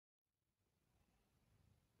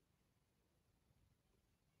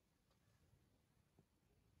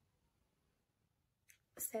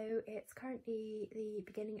So it's currently the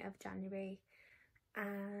beginning of January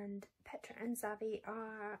and Petra and Xavi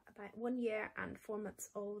are about 1 year and 4 months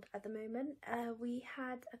old at the moment. We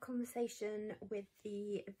had a conversation with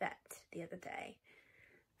the vet the other day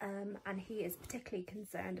and he is particularly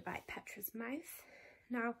concerned about Petra's mouth.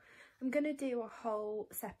 Now I'm going to do a whole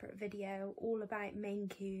separate video all about Maine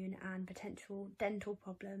Coon and potential dental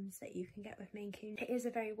problems that you can get with Maine Coon. It is a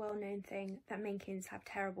very well known thing that Maine Coons have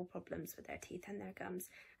terrible problems with their teeth and their gums,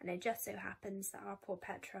 and it just so happens that our poor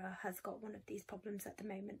Petra has got one of these problems at the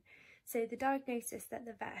moment. So the diagnosis that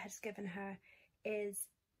the vet has given her is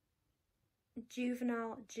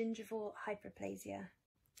Juvenile Gingival Hyperplasia.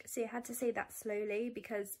 So you had to say that slowly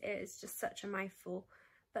because it is just such a mouthful,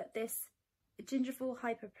 but this gingival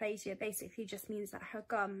hyperplasia basically just means that her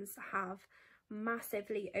gums have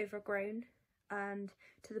massively overgrown and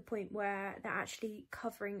to the point where they're actually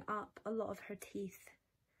covering up a lot of her teeth,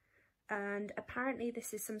 and apparently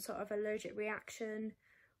this is some sort of allergic reaction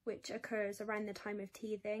which occurs around the time of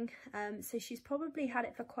teething. So she's probably had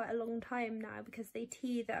it for quite a long time now because they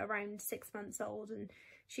teeth at around 6 months old and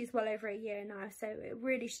she's well over a year now, so it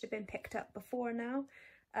really should have been picked up before now.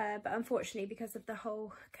 But unfortunately, because of the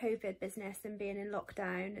whole COVID business and being in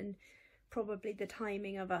lockdown and probably the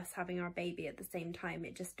timing of us having our baby at the same time,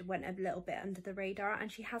 it just went a little bit under the radar and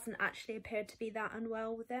she hasn't actually appeared to be that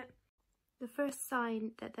unwell with it. The first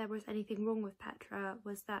sign that there was anything wrong with Petra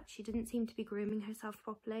was that she didn't seem to be grooming herself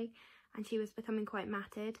properly and she was becoming quite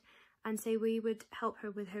matted. And so we would help her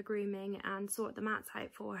with her grooming and sort the mats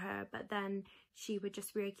out for her, but then she would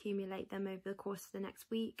just reaccumulate them over the course of the next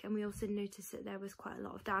week. And we also noticed that there was quite a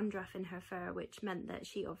lot of dandruff in her fur, which meant that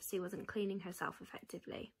she obviously wasn't cleaning herself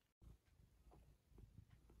effectively.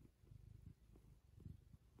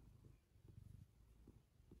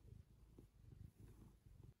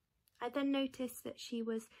 I then noticed that she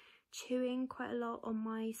was chewing quite a lot on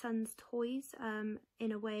my son's toys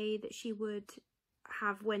in a way that she would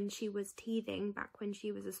have when she was teething back when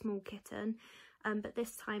she was a small kitten, but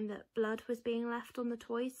this time that blood was being left on the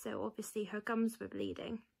toys, so obviously her gums were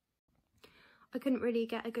bleeding. I couldn't really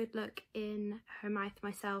get a good look in her mouth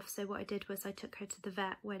myself, so what I did was I took her to the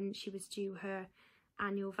vet when she was due her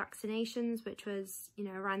annual vaccinations, which was, you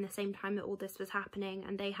know, around the same time that all this was happening,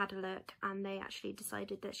 and they had a look and they actually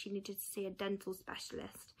decided that she needed to see a dental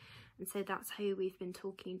specialist, and so that's who we've been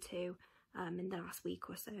talking to in the last week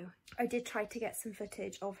or so. I did try to get some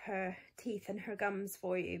footage of her teeth and her gums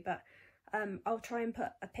for you, but I'll try and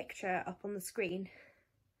put a picture up on the screen.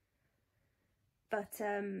 But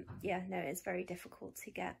yeah, no, it's very difficult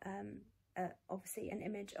to get obviously an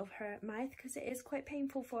image of her mouth because it is quite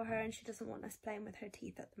painful for her and she doesn't want us playing with her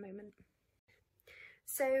teeth at the moment.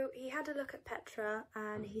 So he had a look at Petra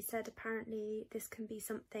and he said apparently this can be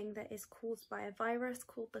something that is caused by a virus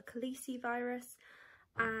called the Calisi virus,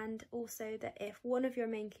 and also that if one of your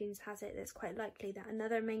Maine Coons has it, it's quite likely that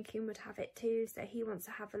another Maine Coon would have it too. So he wants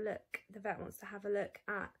to have a look, the vet wants to have a look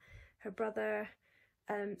at her brother.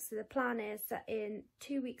 So the plan is that in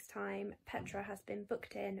 2 weeks' time, Petra has been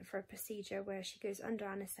booked in for a procedure where she goes under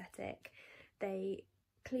anaesthetic. They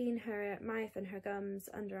clean her mouth and her gums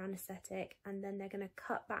under anaesthetic, and then they're going to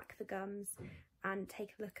cut back the gums and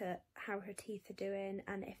take a look at how her teeth are doing,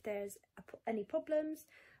 and if there's any problems,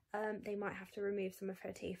 they might have to remove some of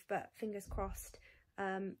her teeth, but fingers crossed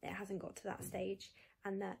it hasn't got to that stage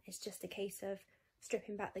and that it's just a case of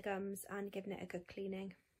stripping back the gums and giving it a good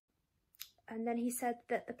cleaning. And then he said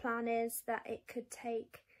that the plan is that it could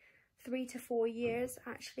take 3 to 4 years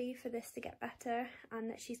actually for this to get better, and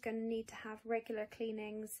that she's going to need to have regular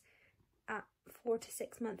cleanings at 4 to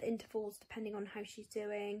 6 month intervals depending on how she's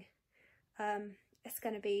doing. It's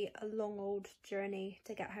going to be a long old journey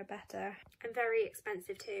to get her better, and very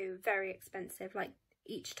expensive too, very expensive. Like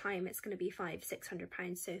each time it's going to be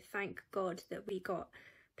 £500–600, so thank God that we got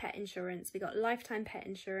pet insurance. We got lifetime pet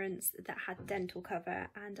insurance that had dental cover,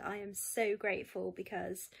 and I am so grateful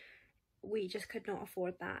because we just could not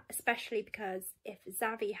afford that, especially because if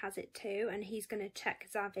Xavi has it too and he's going to check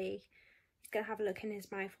Xavi, he's going to have a look in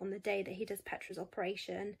his mouth on the day that he does Petra's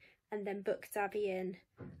operation and then book Xavi in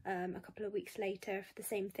a couple of weeks later for the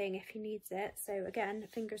same thing if he needs it. So again,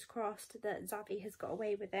 fingers crossed that Xavi has got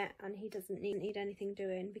away with it and he doesn't need anything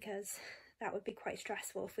doing, because that would be quite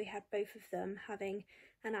stressful if we had both of them having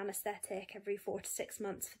an anaesthetic every 4 to 6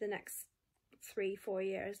 months for the next 3–4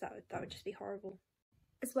 years. That would just be horrible.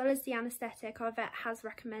 As well as the anaesthetic, our vet has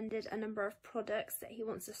recommended a number of products that he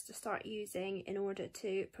wants us to start using in order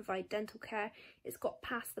to provide dental care. It's got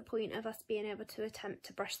past the point of us being able to attempt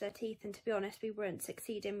to brush their teeth, and to be honest, we weren't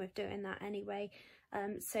succeeding with doing that anyway.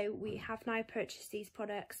 So we have now purchased these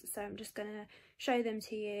products, so I'm just going to show them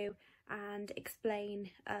to you and explain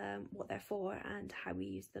what they're for and how we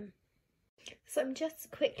use them. So I'm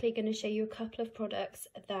just quickly going to show you a couple of products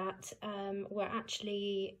that were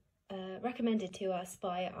actually recommended to us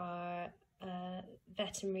by our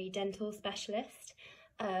veterinary dental specialist.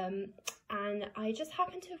 And I just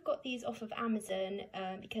happen to have got these off of Amazon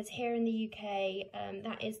because here in the UK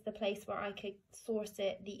that is the place where I could source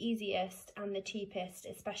it the easiest and the cheapest,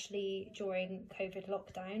 especially during COVID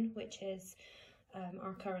lockdown, which is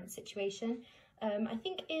our current situation. I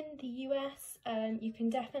think in the US you can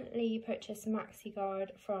definitely purchase Maxi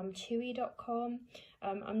from chewy.com.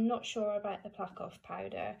 I'm not sure about the Plaque Off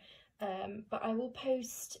Powder. But I will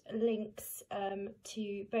post links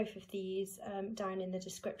to both of these down in the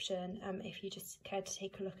description if you just care to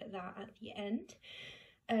take a look at that at the end.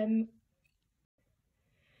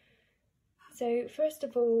 So first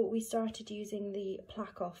of all, we started using the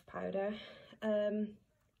Plaque Off Powder.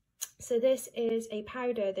 So this is a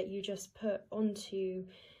powder that you just put onto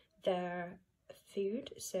their food.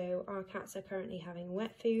 So our cats are currently having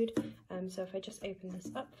wet food. So if I just open this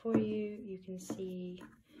up for you, you can see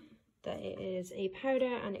that it is a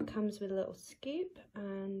powder and it comes with a little scoop,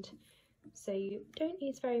 and so you don't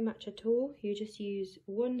use very much at all. You just use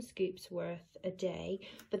 1 scoop's worth a day,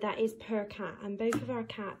 but that is per cat, and both of our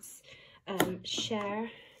cats share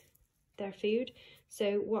their food.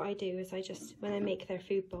 So what I do is when I make their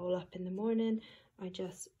food bowl up in the morning, I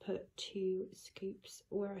just put 2 scoops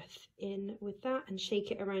worth in with that and shake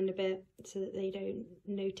it around a bit so that they don't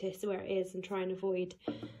notice where it is and try and avoid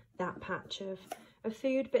that patch of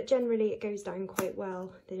food, but generally it goes down quite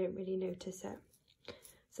well. They don't really notice it.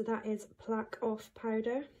 So that is Plaque Off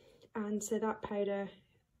Powder, and so that powder,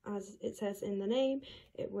 as it says in the name,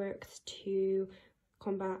 it works to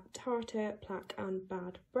combat tartar, plaque and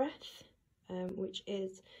bad breath, which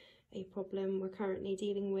is a problem we're currently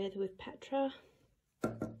dealing with Petra.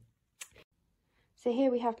 So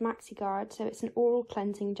here we have Maxi, so it's an oral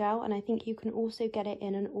cleansing gel, and I think you can also get it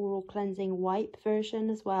in an oral cleansing wipe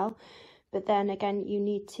version as well. But then again, you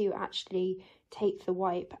need to actually take the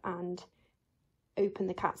wipe and open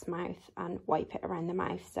the cat's mouth and wipe it around the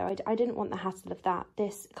mouth. So I didn't want the hassle of that.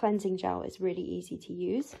 This cleansing gel is really easy to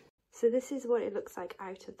use. So this is what it looks like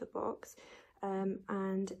out of the box.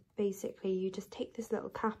 And basically you just take this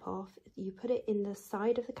little cap off, you put it in the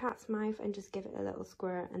side of the cat's mouth and just give it a little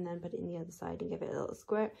squirt, and then put it in the other side and give it a little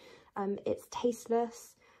squirt. It's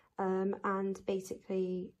tasteless, and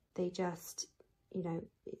basically they just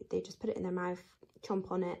put it in their mouth,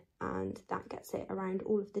 chomp on it, and that gets it around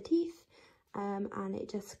all of the teeth, and it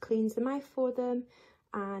just cleans the mouth for them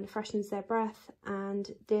and freshens their breath.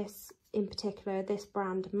 And this in particular, this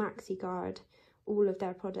brand Maxi, all of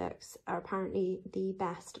their products are apparently the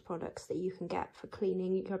best products that you can get for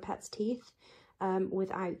cleaning your pet's teeth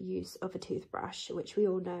without use of a toothbrush, which we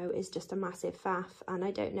all know is just a massive faff, and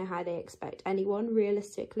I don't know how they expect anyone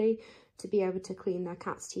realistically to be able to clean their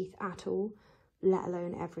cat's teeth at all, let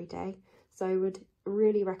alone every day. So I would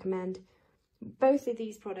really recommend both of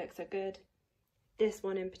these products. Are good. This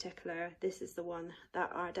one in particular, this is the one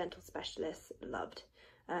that our dental specialist loved.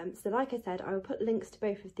 So like I said, I will put links to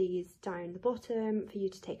both of these down the bottom for you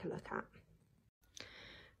to take a look at.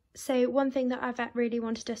 So one thing that our vet really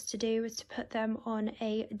wanted us to do was to put them on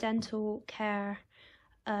a dental care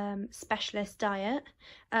specialist diet,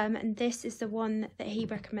 and this is the one that he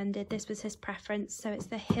recommended. This was his preference, so it's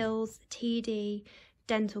the Hills TD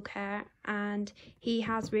Dental Care, and he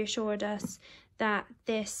has reassured us that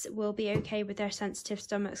this will be okay with their sensitive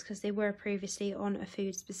stomachs because they were previously on a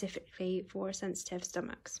food specifically for sensitive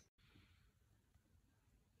stomachs.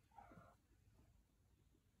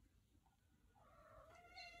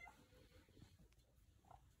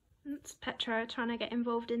 It's Petra trying to get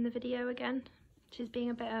involved in the video again. She's being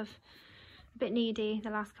a bit needy the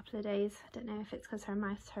last couple of days. I don't know if it's because her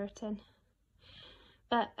mouth's hurting.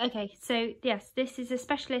 But okay, so yes, this is a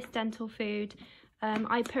specialist dental food.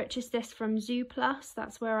 I purchased this from Zoo Plus.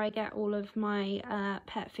 That's where I get all of my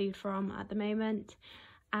pet food from at the moment,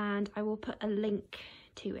 and I will put a link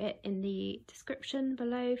to it in the description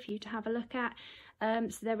below for you to have a look at.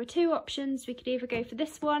 So there were 2 options. We could either go for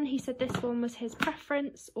this one. He said this one was his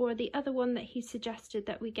preference, or the other one that he suggested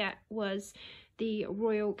that we get was the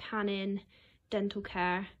Royal Canin Dental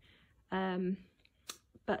Care.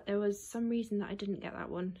 But there was some reason that I didn't get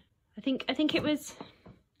that one. I think it was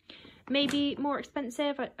maybe more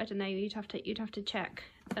expensive. I don't know. You'd have to check.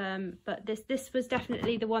 But this was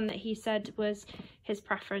definitely the one that he said was his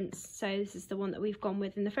preference. So this is the one that we've gone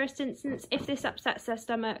with in the first instance. If this upsets their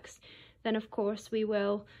stomachs, then of course we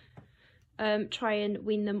will try and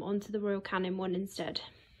wean them onto the Royal Canin one instead.